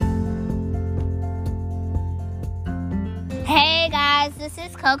Hey guys, this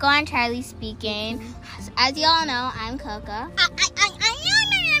is Coco and Charlie speaking. As you all know, I'm Coco.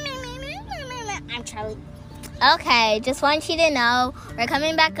 I'm Charlie. Okay, just want you to know we're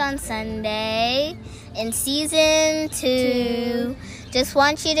coming back on Sunday in season 2. Just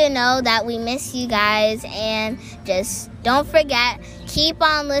want you to know that we miss you guys, and just don't forget, keep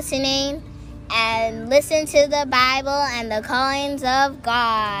on listening and listen to the Bible and the callings of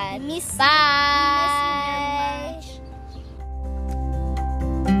God. Bye.